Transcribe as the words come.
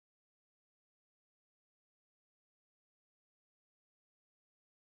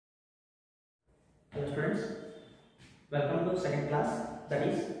Hello students, welcome to second class, that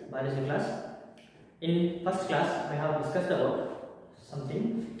is biology class. In first class we have discussed about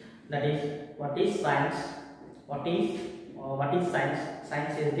something, that is what is science, what is science.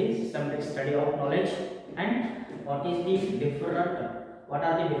 Science is the systematic study of knowledge, and what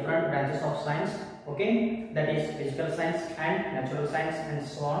are the different branches of science, okay, that is physical science and natural science and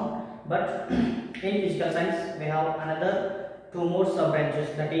so on. But in physical science we have another two more sub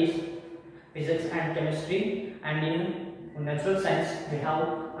branches, that is physics and chemistry, and in natural science we have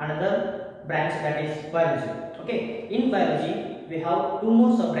another branch, that is biology. Okay, in biology we have two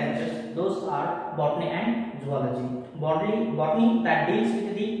more sub branches, those are botany and zoology. Botany that deals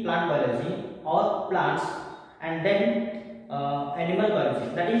with the plant biology or plants, and then animal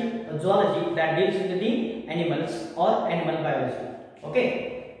biology, that is zoology that deals with the animals or animal biology.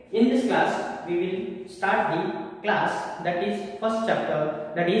 Okay, in this class we will start the class, that is first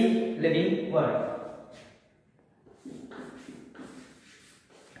chapter, that is living world.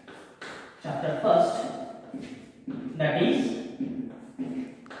 Chapter first, that is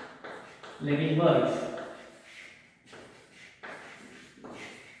living world.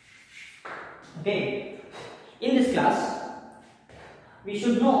 Okay, in this class we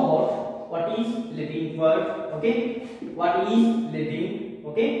should know about what is living world. Okay, what is living,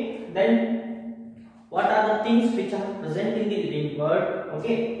 okay, then what are the things which are present in the living world,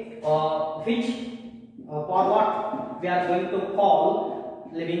 okay, which for what we are going to call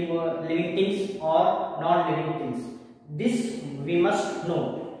living things or non-living things. This we must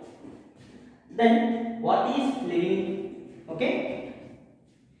know. Then what is living, okay,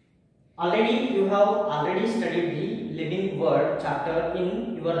 already you have already studied the living world chapter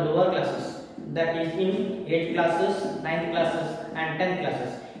in your lower classes, that is in 8th classes, 9th classes and 10th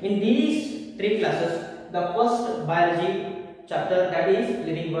classes. In these three classes, the first biology chapter, that is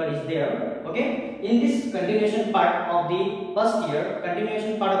living world, is there. Okay, in this continuation part of the first year,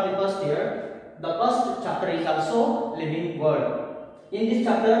 the first chapter is also living world. In this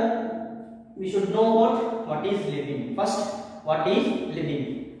chapter we should know about what is living. First, what is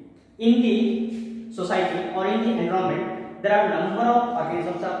living? In the society or in the environment, there are number of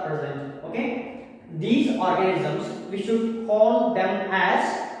organisms are present. Okay, these organisms we should call them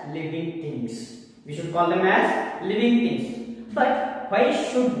as living things. We should call them as living things. But why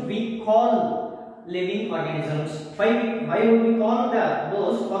should we call living organisms? Why would we call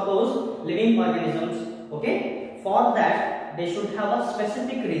those living organisms? Okay, for that they should have a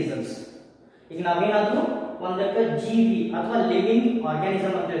specific reasons. ಈಗ ನಾವೇನಾದರೂ ಒಂದಕ್ಕೆ ಜೀವಿ ಅಥವಾ living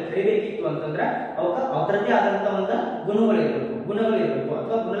organism ಅಂತ ಕರಿಬೇಕಿತ್ತು ಅಂತಂದ್ರೆ ಅವರದೇ ಆದಂತ ಒಂದು ಗುಣಗಳಿರಬೇಕು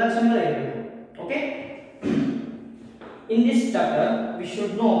ಅಥವಾ ಗುಣಲಕ್ಷಣಗಳಿರಬೇಕು. Okay, in this chapter we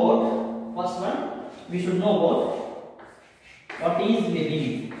should know about first one, we should know about what is living.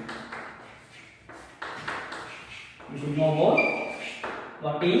 We should know about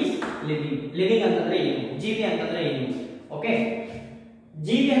what is living. Living ಅಂತಂದ್ರೆ ಏನು, ಜೀವಿ ಅಂತಂದ್ರೆ ಏನು? ಓಕೆ,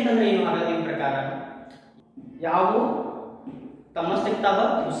 ಜೀವಿ ಅಂತಂದ್ರೆ ಏನು? ಹಾಗಾದ್ರೆ ನಿಮ್ಮ ಪ್ರಕಾರ ಯಾವ ತಮ್ಮಷ್ಟಕ್ಕೆ ತಾವ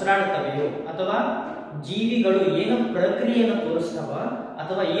ಉಸಿರಾಡುತ್ತವೆಯೋ ಅಥವಾ ಜೀವಿಗಳು ಏನು ಪ್ರಕ್ರಿಯೆಯನ್ನು ತೋರಿಸ್ತವ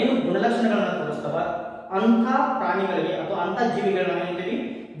ಅಥವಾ ಏನು ಗುಣಲಕ್ಷಣಗಳನ್ನು ತೋರಿಸ್ತವ ಅಂಥ ಪ್ರಾಣಿಗಳಿಗೆ ಅಥವಾ ಅಂಥ ಜೀವಿಗಳನ್ನ ಏನಂತೀವಿ?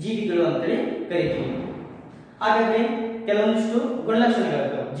 ಜೀವಿಗಳು ಅಂತೇಳಿ ಕರಿತೀವಿ. ಹಾಗಾದ್ರೆ ಕೆಲವೊಂದಿಷ್ಟು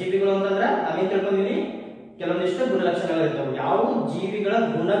ಗುಣಲಕ್ಷಣಗಳಿರ್ತವೆ. ಜೀವಿಗಳು ಅಂತಂದ್ರೆ ನಾವೇನ್ ತಿಳ್ಕೊಂಡಿವಿ? ಕೆಲವೊಂದಿಷ್ಟು ಗುಣಲಕ್ಷಣಗಳಿರ್ತವೆ. ಯಾವ ಜೀವಿಗಳ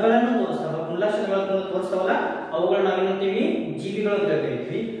ಗುಣಗಳನ್ನು ತೋರಿಸ್ತಾವ, ಗುಣಲಕ್ಷಣಗಳನ್ನು ತೋರಿಸ್ತಾವಲ್ಲ, ಅವುಗಳನ್ನ ನಾವೇನಂತೀವಿ? ಜೀವಿಗಳು ಅಂತ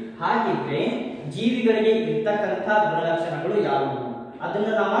ಕರಿತೀವಿ. ಹಾಗಿದ್ರೆ ಜೀವಿಗಳಿಗೆ ಇರ್ತಕ್ಕಂಥ ಗುಣಲಕ್ಷಣಗಳು ಯಾವುವು ಅದನ್ನ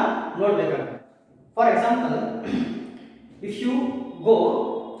ನಾವು ನೋಡ್ಬೇಕಾಗುತ್ತೆ. For example, if you go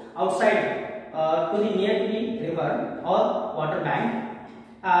outside to the near to the river or water bank,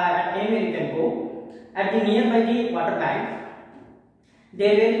 anywhere you can go. At the nearby the water bank,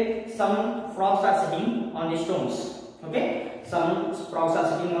 there were some frogs are sitting on the stones. Okay, some frogs are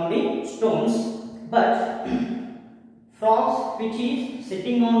sitting on the stones, but frogs which is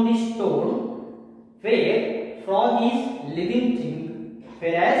sitting on the stone, where frog is living thing,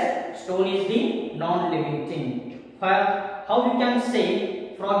 whereas stone is the non-living thing. How we can say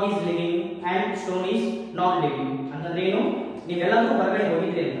frog is living and stone is non living ಅಂತಂದ್ರೆ ಏನು? ನೀವೆಲ್ಲರೂ ಹೊರಗಡೆ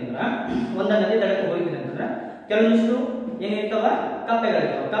ಹೋಗಿದ್ರಿ ಅಂತಂದ್ರೆ, ಒಂದ ನದಿ ದಡಕ್ಕೆ ಹೋಗಿದ್ರಿ ಅಂತಂದ್ರೆ, ಕೆಲವೊಂದಿಷ್ಟು ಏನಿರ್ತಾವ?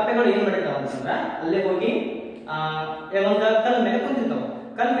 ಕಪ್ಪೆಗಳಿರ್ತಾವ. ಕಪ್ಪೆಗಳು ಏನ್ ಮಾಡಿರ್ತಾವ ಅಂತಂದ್ರೆ, ಅಲ್ಲೇ ಹೋಗಿ ಒಂದು ಕಲ್ ಮೇಲೆ ಕುಂತಿರ್ತಾವ.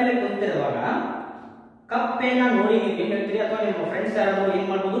 ಕಲ್ ಮೇಲೆ ಕುಂತಿರುವಾಗ ಕಪ್ಪೆನ ನೋಡಿ ನೀವು ಏನ್ ಹೇಳ್ತೀರಿ? ಅಥವಾ ನಿಮ್ಮ ಫ್ರೆಂಡ್ಸ್ ಯಾರಾದ್ರೂ ಏನ್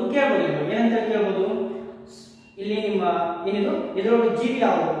ಮಾಡ್ಬೋದು? ಕೇಳ್ಬೋದು. ನೀವು ಏನಂತ ಕೇಳ್ಬೋದು? ಇಲ್ಲಿ ನಿಮ್ಮ ಏನಿದು ಇದ್ರೊಳಗೆ ಜೀವಿ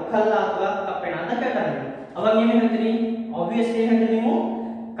ಯಾವುದು, ಕಲ್ಲ ಅಥವಾ ಕಪ್ಪೆನ ಅಂತ ಕೇಳ್ತಾರೆ. ಅವಾಗ ನೀವೇನ್ ಹೇಳ್ತೀರಿ? ಆಬ್ವಿಯಸ್ಲಿ ಏನ್ ಹೇಳ್ತೀರಿ ನೀವು?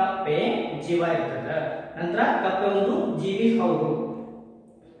 ಕಪ್ಪೆ ಜೀವ ಇರ್ತದೆ. ನಂತರ ಕಪ್ಪೆ ಒಂದು ಜೀವಿ ಹೌದು,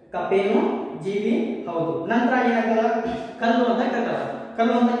 ಕಪ್ಪೆನು ಜೀವಿ ಹೌದು. ನಂತರ ಏನಾಗಲ್ಲ? ಕಲ್ಲು ಅಂತ ಕೇಳ್ತಾರ.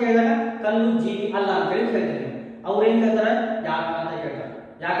 ಕಲ್ಲು ಅಂತ ಕೇಳಿದಾಗ ಕಲ್ಲು ಜೀವಿ ಅಲ್ಲ ಅಂತ ಹೇಳಿ ಹೇಳ್ತಾರೆ. ಅವ್ರು ಏನ್ ಹೇಳ್ತಾರೆ ಯಾಕ ಅಂತ ಕೇಳ್ತಾರೆ.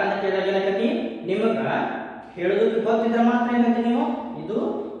 ಯಾಕಂತ ಕೇಳಿದಾಗ ಏನಾಗತಿ ನಿಮಗ ಹೇಳೋದಕ್ಕೆ ಗೊತ್ತಿದ್ರೆ ಮಾತ್ರ ಏನಂತ ನೀವು ಇದು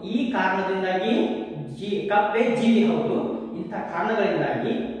ಈ ಕಾರಣದಿಂದಾಗಿ ಕಪ್ಪೆ ಜೀವಿ ಹೌದು, ಇಂಥ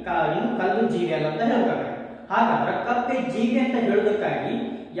ಕಾರಣಗಳಿಂದಾಗಿ ಇನ್ನು ಕಲ್ಲು ಜೀವಿ ಅಲ್ಲ ಅಂತ ಹೇಳ್ತಾರೆ. ಹಾಗಾದ್ರೆ ಕಪ್ಪೆ ಜೀವಿ ಅಂತ ಹೇಳೋದಕ್ಕಾಗಿ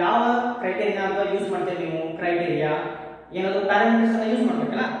ಯಾವ ಕ್ರೈಟೇರಿಯಾ ಯೂಸ್ ಮಾಡ್ತೀವಿ ನೀವು? ಕ್ರೈಟೇರಿಯಾ ಏನಾದ್ರು ಪ್ಯಾರಾಮೀಟರ್ಸ್ ಅನ್ನ ಯೂಸ್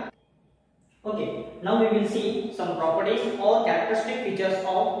ಮಾಡ್ಬೇಕಲ್ಲ. Okay, now we will see some properties or characteristic features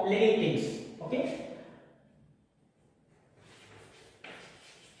of living things. Okay,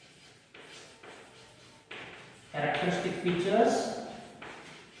 characteristic features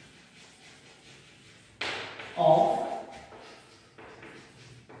of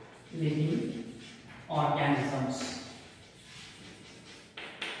living organisms.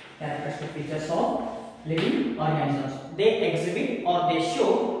 Characteristic features of living organisms. They exhibit or they show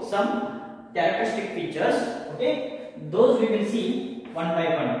some characteristic features. Okay, those we will see one by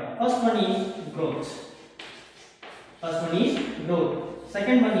one. First one is growth. First one is growth.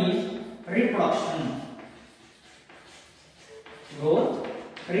 Second one is reproduction. Growth,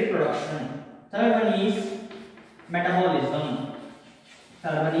 reproduction. Third one is metabolism.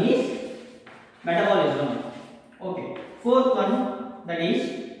 Third one is metabolism. Okay. Fourth one, that is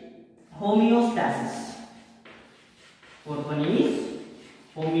homeostasis. Fourth one is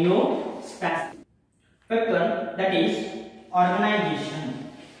homeostasis. Fifth one, that is organization.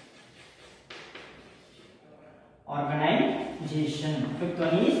 Organization. Fifth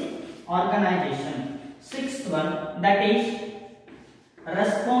one is organization. Sixth one, that is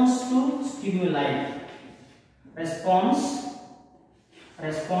response to stimuli. Response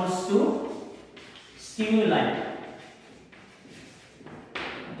to stimuli.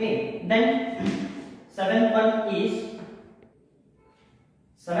 Okay, then seventh one is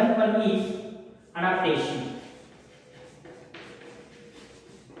adaptation.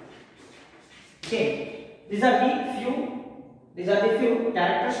 Okay, these are the few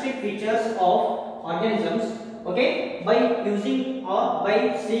characteristic features of organisms. Okay, by using or by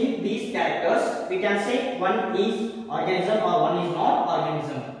seeing these characters we can say one is organism or one is not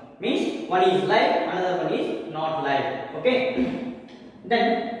organism. Means one is live, another one is not live. Okay, then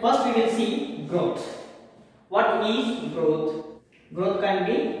first we will see growth. What is growth? Growth can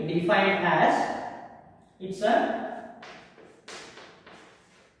be defined as it's a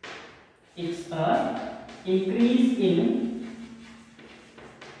increase in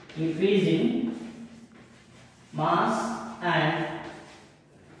mass and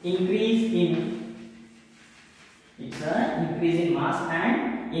increase in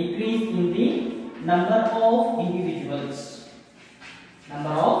the number of individuals.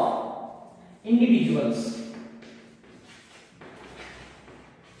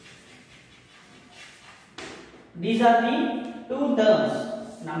 These are the two terms,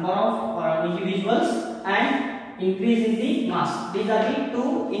 number of individuals and increase in the mass. These are the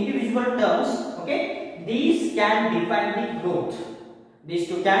two individual terms. Okay, these can define the growth. These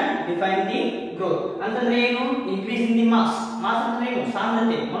two can define the growth. ಅಂತಂದ್ರೆ ಏನು? increase in the mass. mass ಅಂದ್ರೆ ಏನು?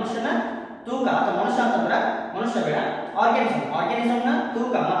 ಸಾಂದ್ರತೆ, ಮನುಷ್ಯನ ತೂಕ ಅಥವಾ ಮನುಷ್ಯ ಬೇಡ, ಆರ್ಗಾನಿಸಂ ನ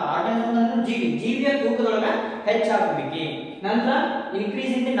ತೂಕ, ಆರ್ಗಾನಿಸಂ ಅಂದ್ರೆ ಜೀವಿಯ ತೂಕದೊಳಗ ಹೆಚ್ಚಾಗಬೇಕು. ನಂತರ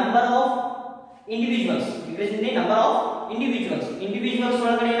increase in the number of individuals. individuals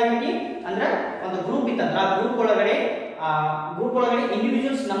ಒಳಗಡೆ ಏನಾಗತಿ ಅಂದ್ರೆ ಒಂದು ಗ್ರೂಪ್ ಇತ್ತಂದ್ರ ಆ ಗ್ರೂಪ್ ಒಳಗಡೆ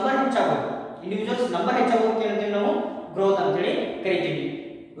ಇಂಡಿವಿಜುವಲ್ಸ್ ನಂಬರ್ ಹೆಚ್ಚಾಗೋದು. ಏನಂತೀವಿ ನಾವು? ಗ್ರೋತ್ ಅಂತ ಹೇಳಿ ಕರಿತೀವಿ.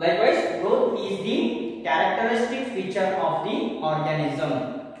 Likewise growth is the characteristic feature of the organism.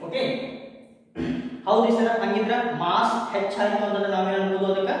 Okay, ಹೌದು ಸರ್, ಹಂಗಿದ್ರ ಮಾಸ್ ಹೆಚ್ಚಾಯಿತು ಅಂತಂದ್ರೆ ನಾವೇನು ಅನ್ಬೋದು?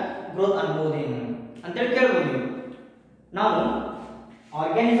 ಅದಕ್ಕೆ ಗ್ರೋತ್ ಅನ್ಬೋದೇನು ಅಂತೇಳಿ ಕೇಳ್ಬೋದು. ನಾವು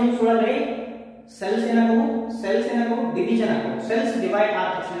ಆರ್ಗಾನಿಸಮ್ಸ್ ಒಳಗಡೆ ಸೆಲ್ಸ್ ಏನಾಗವು ಡಿವಿಷನ್ ಆಗವು. ಸೆಲ್ಸ್ ಡಿವೈಡ್ ಆದ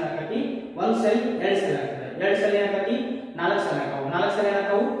ತಕ್ಷಣ ಏನಾಗತಿ? ಒಂದು ಸೆಲ್ 2 ಸೆಲ್ ಆಗ್ತದೆ, 2 ಸೆಲ್ ಏನಾಗತಿ? 4 ಸೆಲ್ ಆಗವು, 4 ಸೆಲ್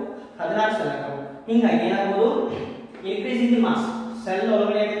ಏನಾಗವು? 16 ಸೆಲ್ ಆಗವು. ಹಿಂಗಾಗಿ ಏನಾಗಬಹುದು? Increase in the mass. Cell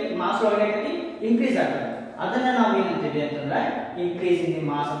ಒಳಗಡೆ ಆಗತಿ, ಮಾಸ್ ಒಳಗಡೆ ಆಗತಿ, ಇನ್ಕ್ರೀಸ್ ಆಗ್ತದೆ. ಅದನ್ನ ನಾವು ಏನಂತೀವಿ ಅಂತಂದ್ರೆ ಇನ್ಕ್ರೀಸ್ ಇನ್ ದಿ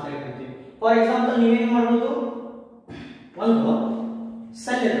ಮಾಸ್ ಅಂತ ಹೇಳ್ತೀವಿ. ಫಾರ್ ಎಕ್ಸಾಂಪಲ್ ನೀವೇನ್ ಮಾಡಬಹುದು? ಒಂದು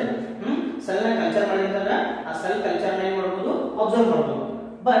ಸೆಲ್ ಇರ್ತದೆ, ಸೆಲ್ ನ ಕಲ್ಚರ್ ಮಾಡಿದ್ರೆ ಆ ಸೆಲ್ ಕಲ್ಚರ್ ನ ಏನ್ ಮಾಡಬಹುದು? ಅಬ್ಸರ್ವ್ ಮಾಡಬಹುದು.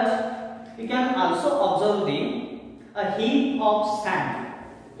 But you can also observe a heap of sand.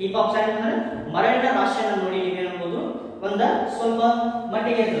 ಅಂದ್ರೆ ಮರಳಿನ ರಾಶಿಯನ್ನು ನೋಡಿ ನೀವೇನು ಅನ್ಬೋದು? ಒಂದು ಸ್ವಲ್ಪ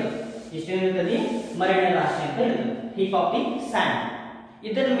ಮಟ್ಟಿಗೆ ಇರ್ತದೆ, ಇಷ್ಟೇನಿರ್ತದೆ ಮರಳಿನ ರಾಶಿ ಅಂತ ಇರ್ತದೆ, heap of the sand.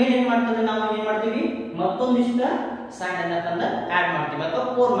 ಇದರ ಮೇಲೆ ಏನ್ ಮಾಡ್ತದೆ? ನಾವು ಏನ್ ಮಾಡ್ತೀವಿ? ಮತ್ತೊಂದಿಷ್ಟು ಸ್ಯಾಂಡ್ ಅನ್ನ ತಂದು ಆಡ್ ಮಾಡ್ತೀವಿ ಅಥವಾ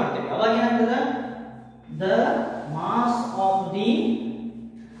ಪೋರ್ ಮಾಡ್ತೀವಿ. ಅವಾಗ ಏನಾಗ್ತದೆ? the mass of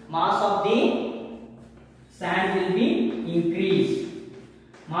the sand will be increased.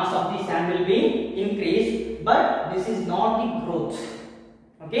 Mass of the sand will be increased, but this is not the growth.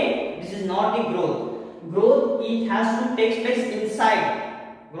 Okay, this is not the growth. Growth, it has to take place inside.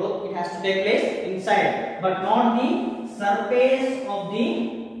 Growth, it has to take place inside, but not the surface of the,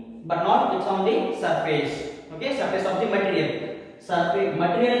 but not it's on the surface. Okay, surface of the material. Surface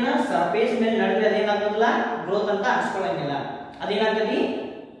material na surface ಮೇಲೆ ನಡೆದ್ರೆ ಅದೇನಾಗೋದಿಲ್ಲ, growth ಅಂತ ಅನ್ಸ್ಕೊಳ್ಳಂಗಿಲ್ಲ. ಅದೇನಾಗ್ತದೆ,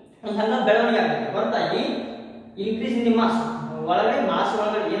 ಒಂದು ಹಂಗ ಬೆಳವಣಿಗೆ ಆಗುತ್ತೆ ಹೊರತಾಗಿ increase in the mass, ಒಳಗಡೆ mass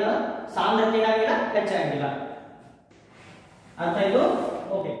ಒಳಗಡೆ ಏನು ಸಾಂದ್ರತೆ ಏನಾಗಿಲ್ಲ, ಹೆಚ್ಚಾಗಿಲ್ಲ. ಅರ್ಥ ಇದು?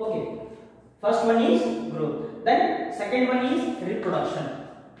 Okay okay. First one is growth, then second one is reproduction.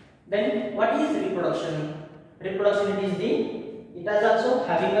 Then what is reproduction? Reproduction, it is also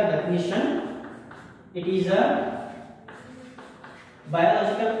having a definition. It is a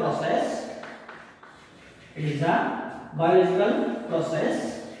biological process. It is a biological process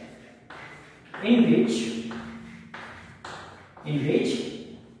in which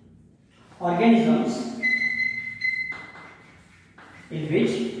organisms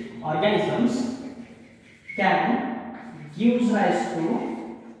can give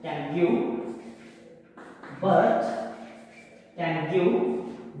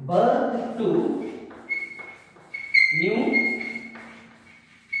birth to new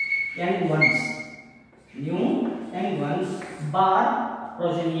young ones bar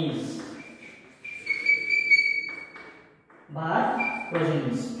progenies.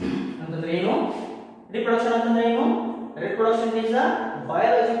 ಅಂತಂದ್ರೆ ಏನು? Reproduction ಅಂತಂದ್ರೆ ಏನು? Reproduction is a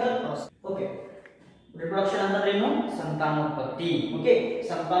biological process. Okay, reproduction ಅಂತಂದ್ರೆ ಏನು? ಸಂತಾನೋತ್ಪತ್ತಿ. Okay,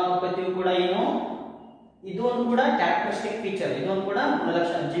 ಸಂತಾನೋತ್ಪತ್ತಿಯು ಕೂಡ ಏನು, ಇದು ಒಂದು ಕೂಡ ಕ್ಯಾರೆಕ್ಟರಿಸ್ಟಿಕ್ ಫೀಚರ್, ಇದೊಂದು ಕೂಡ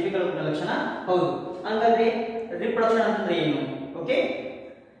ಗುಣಲಕ್ಷಣ, ಜೀವಿಗಳ ಗುಣಲಕ್ಷಣ ಹೌದು. ಹಾಗಾದ್ರೆ ರಿಪ್ರೊಡಕ್ಷನ್ ಅಂತಂದ್ರೆ ಏನು? Okay,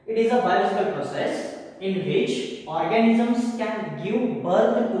 it is a biological process in which organisms can give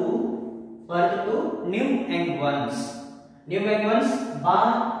birth to new young ones bar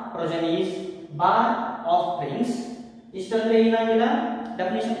progenies bar offsprings. ಇಷ್ಟಂದ್ರೆ ಏನಾಗಿಲ್ಲ,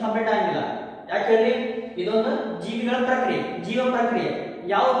 ಡೆಫಿನಿಷನ್ ಕಂಪ್ಲೀಟ್ ಆಗಿಲ್ಲ. ಯಾಕಂದ್ರೆ ಇದೊಂದು ಜೀವಿಗಳ ಪ್ರಕ್ರಿಯೆ, ಜೀವ ಪ್ರಕ್ರಿಯೆ.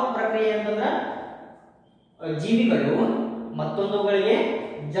 ಯಾವ ಪ್ರಕ್ರಿಯೆ ಅಂತಂದ್ರೆ ಜೀವಿಗಳು ಮತ್ತೊಂದುಗಳಿಗೆ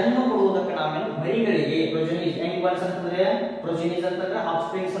ಜನ್ಮ ಕೊಡುವುದಕ್ಕೆ ನಾವೇನು ಮರಿಗಳಿಗೆ ಪ್ರೊಜೆನಿಸ್, ಯಂಗ್ ಒನ್ಸ್ ಅಂತಂದ್ರೆ ಪ್ರೊಜೆನಿಸ್ ಅಂತಂದ್ರೆ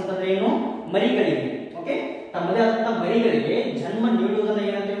ಆಫ್ಸ್ಪ್ರಿಂಗ್ಸ್ ಅಂತಂದ್ರೆ ಏನು, ಮರಿಗಳಿಗೆ. ಓಕೆ, ತಮ್ಮದೇ ಆದಂತ ಮರಿಗಳಿಗೆ ಜನ್ಮ ನೀಡುವುದನ್ನ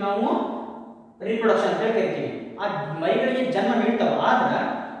ಏನಂತೀವಿ ನಾವು? ರಿಪ್ರೊಡಕ್ಷನ್ ಅಂತ ಕರಿತೀವಿ. ಆ ಮರಿಗಳಿಗೆ ಜನ್ಮ ನೀಡ್ತಾವ, ಆದ್ರೆ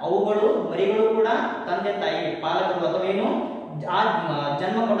ಮರಿಗಳು ಕೂಡ ತಂದೆ ತಾಯಿ ಪಾಲಕರು ಅಥವಾ ಏನು ಆ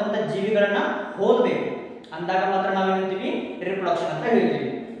ಜನ್ಮ ಕೊಟ್ಟಂತ ಜೀವಿಗಳನ್ನ ಹೋಲ್ಬೇಕು ಅಂದಾಗ ಮಾತ್ರ ನಾವೇನಂತೀವಿ? ರಿಪ್ರೊಡಕ್ಷನ್ ಅಂತ ಹೇಳ್ತೀವಿ.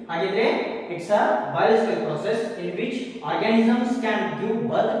 ಹಾಗಿದ್ರೆ it's a biological process in which organisms can give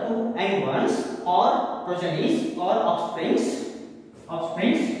birth to young ones or progenies or offsprings of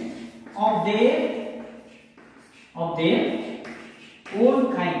their own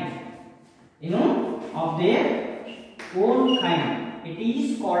kind, of their own kind. It is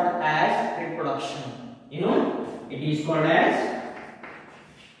called as reproduction. It is called as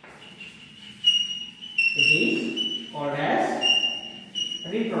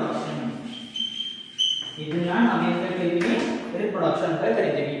reproduction. ಇದನ್ನ ನಾವು ಏನು ಕರೀತೀವಿ? Reproduction ಅಂತ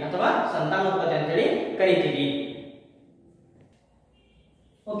ಕರೀತೀವಿ ಅಥವಾ ಸಂತಾನೋತ್ಪತ್ತಿ ಅಂತ ಹೇಳಿ ಕರೀತೀವಿ.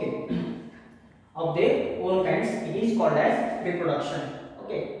 Okay, of their own kinds, it is called as reproduction.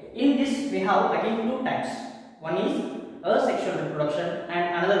 Okay, in this we have again two types. One is asexual reproduction and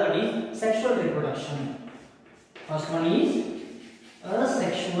another one is sexual reproduction. First one is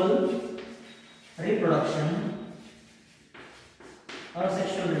asexual reproduction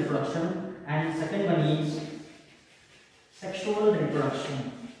and second one is sexual reproduction.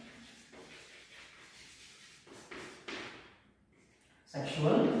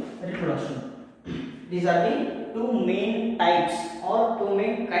 These are the two main types or two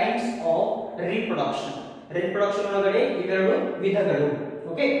main kinds of reproduction. Reproduction ಒಳಗಡೆ ಇವೆರಡು ವಿಧಗಳು.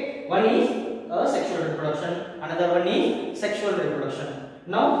 Okay, one is asexual reproduction, another one is sexual reproduction.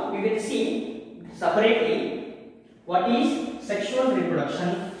 Now we will see separately what is sexual reproduction,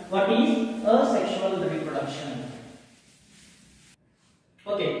 what is asexual reproduction.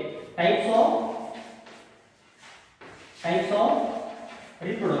 Okay, types of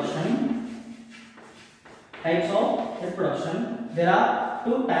reproduction. There are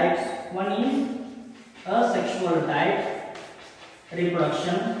two types. One is asexual type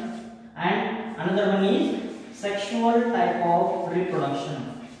reproduction and another one is sexual type of reproduction.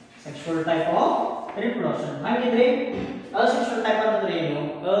 ಹಾಗಿದ್ರೆ asexual type ಅಂದ್ರೆ ಏನು?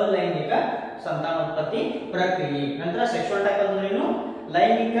 ಅಲೈಂಗಿಕ ಸಂತಾನೋತ್ಪತ್ತಿ ಪ್ರಕ್ರಿಯೆ. ನಂತರ sexual type ಅಂದ್ರೆ ಏನು?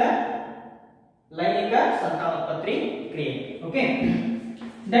 ಲೈಂಗಿಕ ಸಂತಾನೋತ್ಪತ್ತಿ ಕ್ರಿಯೆ. Okay,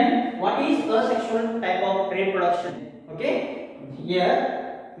 then what is asexual type of reproduction? Okay, here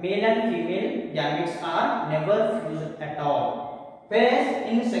male and female gametes are never fused at all. Whereas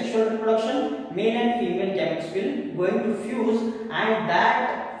in sexual reproduction, male and female gametes will going to fuse, and that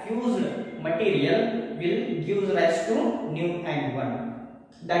fused material will give rise to new and one.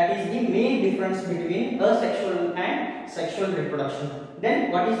 That is the main difference between asexual and sexual reproduction. Then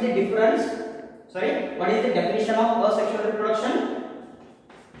what is the difference? What is the definition of asexual reproduction?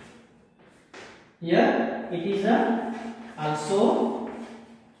 Here it is also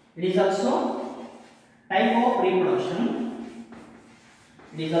type of reproduction.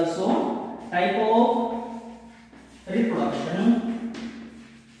 It is also type of reproduction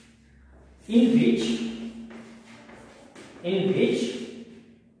in which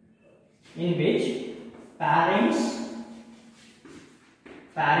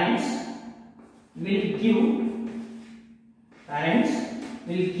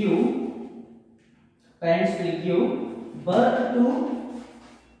parents will give birth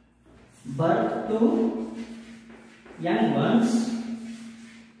to young ones,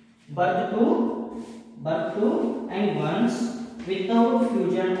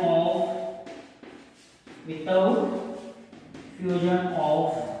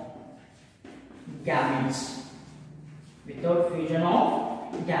 without fusion of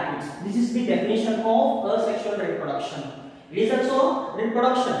gametes. This is the definition of asexual reproduction. It is also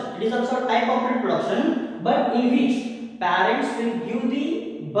reproduction. It is also a type of reproduction, but in which parents will give the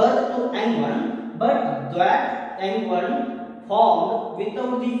birth to young one, but that young one formed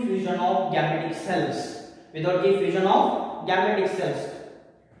without the fusion of gametic cells.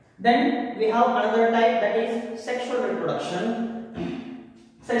 Then we have another type, that is sexual reproduction.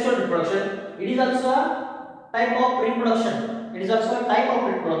 It is also a type of reproduction.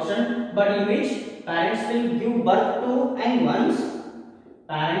 But in which parents will give birth to young ones.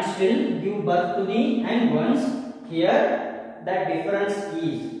 Here the difference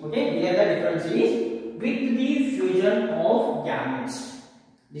is with the fusion of gametes.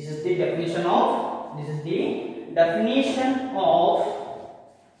 This is the definition of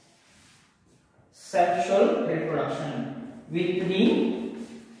sexual reproduction, with the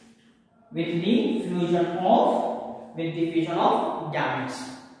fusion of gametes.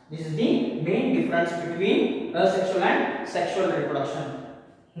 This is the main difference between asexual and sexual reproduction.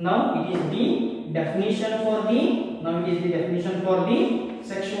 Now it is the definition for the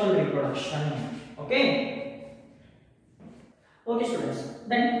sexual reproduction. Okay students,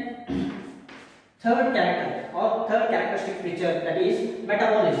 then third characteristic feature, that is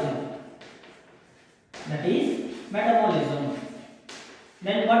metabolism.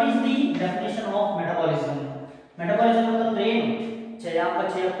 Then what is the definition of metabolism? ಅಂತಂದ್ರೆ ಏನು?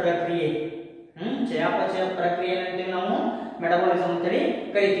 ಚಯಾಪಚಯ ಪ್ರಕ್ರಿಯೆ ನಾವು metabolism ಅಂತ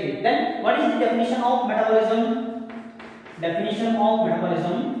ಕರೀತೀವಿ. Then what is the definition of metabolism?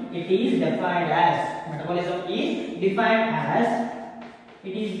 It is defined as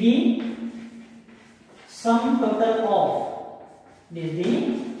it is the sum total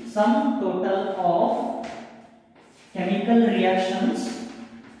of chemical reactions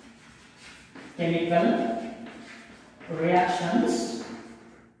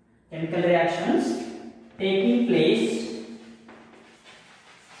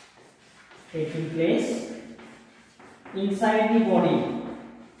taking place inside the body.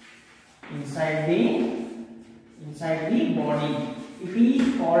 It is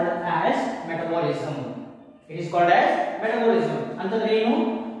called as metabolism. ಅಂತಂದ್ರೆ ಏನು?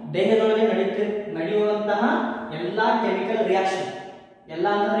 ದೇಹದೊಳಗೆ ನಡೆಯುವಂತಹ ಎಲ್ಲಾ ಕೆಮಿಕಲ್ ರಿಯಾಕ್ಷನ್, ಎಲ್ಲ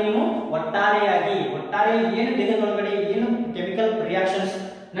ಅಂತಂದ್ರೆ ಏನು? ಒಟ್ಟಾರೆ ಏನು ದೇಹದೊಳಗಡೆ ಏನು ಕೆಮಿಕಲ್ ರಿಯಾಕ್ಷನ್ಸ್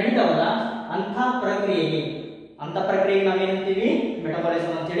ನಡೀತಾವಲ್ಲ ಅಂತ ಪ್ರಕ್ರಿಯೆಗೆ ನಾವೇನಂತೀವಿ?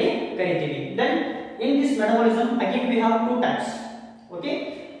 ಮೆಟಬಾಲಿಸಮ್ ಅಂತ ಹೇಳಿ ಕರೀತೀವಿ. Then in this metabolism again we have two types. Okay,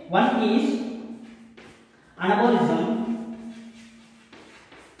 one is anabolism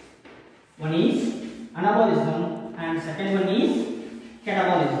and second one is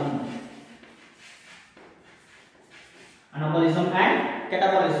catabolism.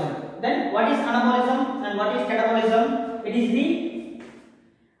 Then what is anabolism and what is catabolism? It is the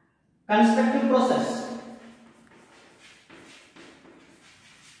constructive process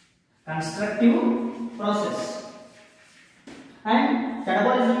and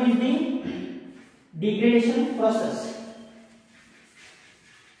catabolism is the degradation process.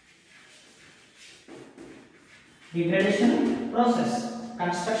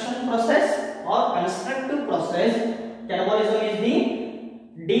 Construction process or constructive process. Catabolism is the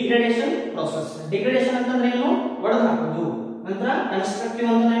degradation process. Degradation ಅಂತಂದ್ರೆ ಏನು? ಒಡೆದು ಹಾಕೋದು. ನಂತರ constructive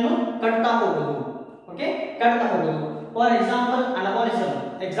ಅಂದ್ರೆ ಏನು? ಕಟ್ತಾ ಹೋಗೋದು. Okay, ಕಟ್ತಾ ಹೋಗೋದು. ಫಾರ್ ಎಕ್ಸಾಂಪಲ್ ಅನಾಬಾಲಿಸಮ್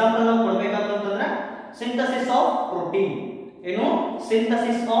ಎಕ್ಸಾಂಪಲ್ ನಾವು ಕೊಡಬೇಕಂತಂದ್ರೆ ಸಿಂಥಸಿಸ್ ಆಫ್ ಪ್ರೋಟೀನ್. ಏನು?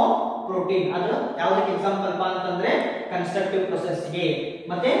 Synthesis of protein. ಅದು ಯಾವುದಕ್ಕೆ ಎಕ್ಸಾಂಪಲ್ ಅಂತಂದ್ರೆ ಕನ್ಸ್ಟ್ರಕ್ಟಿವ್ ಪ್ರೊಸೆಸ್ ಗೆ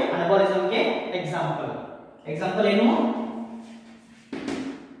ಮತ್ತೆ ಅನಬಾಲಿಸಮ್ ಗೆ ಎಕ್ಸಾಂಪಲ್. ಎಕ್ಸಾಂಪಲ್ ಏನು?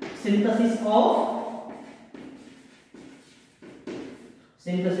 Synthesis of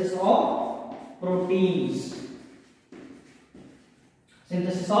proteins.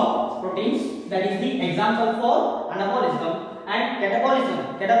 Synthesis of proteins, that is the example for anabolism. And catabolism,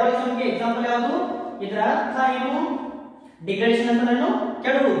 catabolism ಗೆ ಎಕ್ಸಾಂಪಲ್ ಯಾವುದು? ಇದರ ಅರ್ಥ ಏನು? ಡಿಗ್ರೇಡೇಷನ್ ಅಂತಂದ್ರೇನು?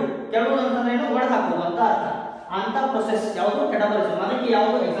 ಕೆಡುವುದು. ಕೆಡುವುದು ಅಂತಂದ್ರೇನು? ಒಡೆದುಹಾಕುವುದು ಅಂತ ಅರ್ಥ. ಅಂತ ಪ್ರೊಸೆಸ್ ಯಾವುದು? catabolism. ಅದಕ್ಕೆ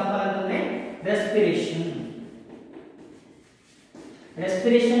ಯಾವುದು ಎಕ್ಸಾಂಪಲ್ ಅಂತಂದ್ರೆ respiration.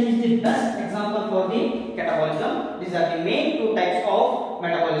 Respiration is the best example for the catabolism. These are the main two types of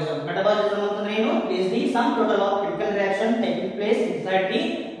metabolism. Metabolism ಅಂತಂದ್ರೆ ಏನು? is the sum total of chemical reaction taking place inside the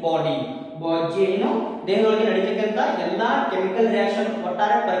body. ಏನು ದೇಹದೊಳಗೆ ನಡೆಯತಕ್ಕಂತ ಎಲ್ಲಾ chemical reaction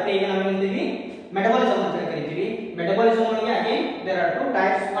ಒಟ್ಟಾರೆ ಪ್ರಕ್ರಿಯೆಗೆ ನಾವು ಏನಂತೀವಿ? Metabolism ಅಂತ ಕರೀತೀವಿ. ಮೆಟಬಾಲಿಸಂ ಒಳಗೆ again there are two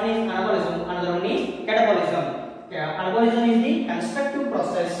types. One is anabolism, another one is catabolism. Anabolism is the constructive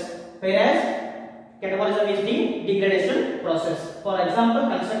process, whereas catabolism is the degradation process. For example,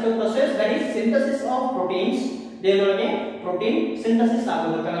 constructive process, that is synthesis of proteins. ದೇಹದೊಳಗೆ protein synthesis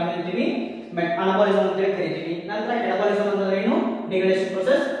ಆಗೋದಕ್ಕೆ ನಾವು ಏನಂತೀವಿ? ಅನಬಾಲಿಸಂ ಅಂತ ಕರೀತೀವಿ. ನಂತರ catabolism ಅಂದ್ರೆ ಏನು? Degradation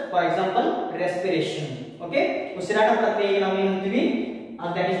process. For example, respiration. Okay, ಉಸಿರಾಟ ಪ್ರಕ್ರಿಯೆಗೆ ನಾವು ಏನಂತೀವಿ?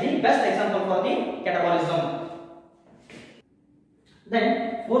 That is the best example for the catabolism. Then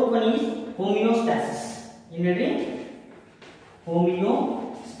fourth one is homeostasis. ಏನು ಹೇಳಿ?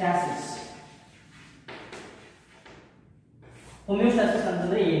 homeostasis. Homeostasis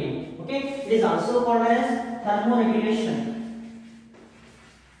ಅಂತಂದ್ರೆ ಏನು? Okay, it is also called as thermoregulation.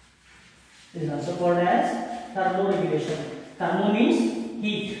 It is also called as thermoregulation. Thermo means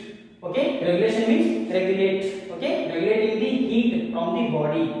heat. Okay, regulation means regulate. Okay, regulating the heat from the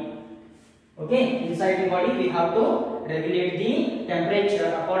body. Okay, inside the body we have to regulate the temperature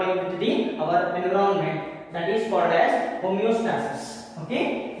according to the our environment. That is called as homeostasis. Okay,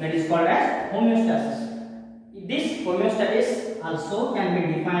 that is called as homeostasis. This homeostasis also can be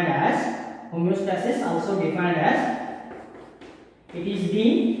defined as it is the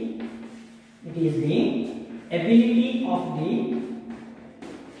ability of the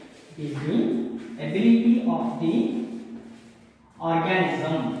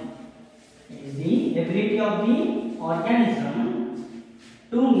organism. It is the ability of the organism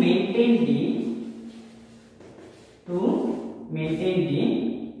to maintain the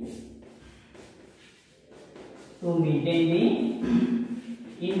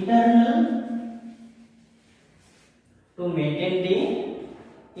internal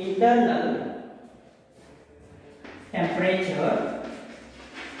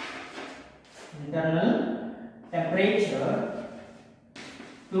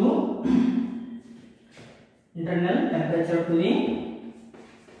temperature to the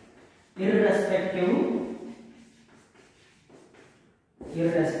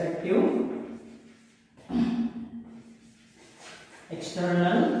irrespective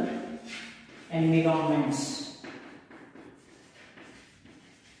external environments.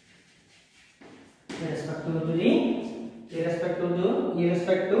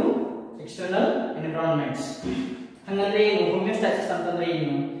 Irrespective external environments. ಹಂಗಂದ್ರೆ ಏನು homeostasis ಅಂತಂದ್ರೆ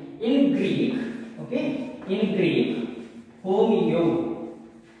ಏನು? In Greek, okay, homeo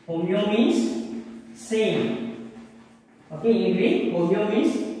means same. Okay, in Greek homeo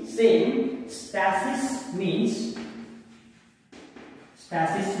means same. Stasis means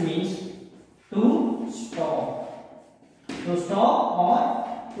to stop or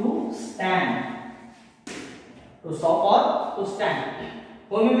to stand.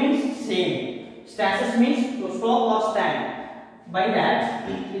 Homeo means same. Stasis means to stop or stand. By that,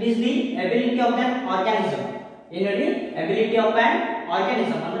 it is the ability of an organism. ಏನಂದ್ರೆ ability of an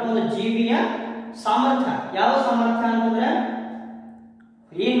organism ಅಂದ್ರೆ ಒಂದು ಜೀವಿಯ ಸಾಮರ್ಥ್ಯ. ಯಾವ ಸಾಮರ್ಥ್ಯ ಅಂತಂದ್ರೆ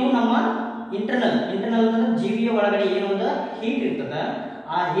ಏನು ನಮ್ಮ ಇಂಟರ್ನಲ್ ಅಂದ್ರೆ ಜೀವಿಯ ಒಳಗಡೆ ಏನು ಒಂದು ಹೀಟ್ ಇರ್ತದ,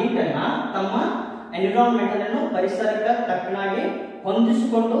 ಆ ಹೀಟ್ ಅನ್ನ ತಮ್ಮ ಎನ್ವಿರಾನ್ಮೆಂಟ್ ಅನ್ನು ಪರಿಸರಕ್ಕೆ ತಕ್ಕನಾಗಿ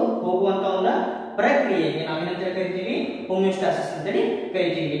ಹೊಂದಿಸಿಕೊಂಡು ಹೋಗುವಂತ ಒಂದು ಪ್ರಕ್ರಿಯೆಗೆ ನಾವೇನಂತ ಕರಿತೀವಿ? ಹೋಮಿಯೋಸ್ಟಾಸಿಸ್ ಅಂತ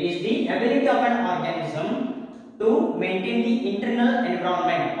ಕರಿತೀವಿ. It is the ability of an organism to maintain the internal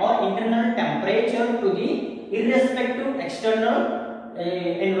environment or internal temperature to the irrespective external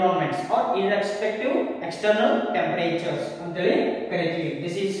environments or irrespective external temperatures ಅಂತೇಳಿ ಕರಿತೀವಿ.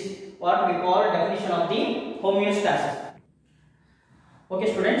 This is what we call definition of the homeostasis. Okay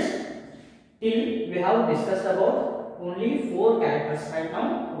students, till we have discussed about only 4 characters right now.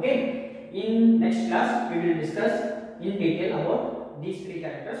 Okay, in next class we will discuss in detail about these 3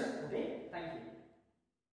 characters. Okay.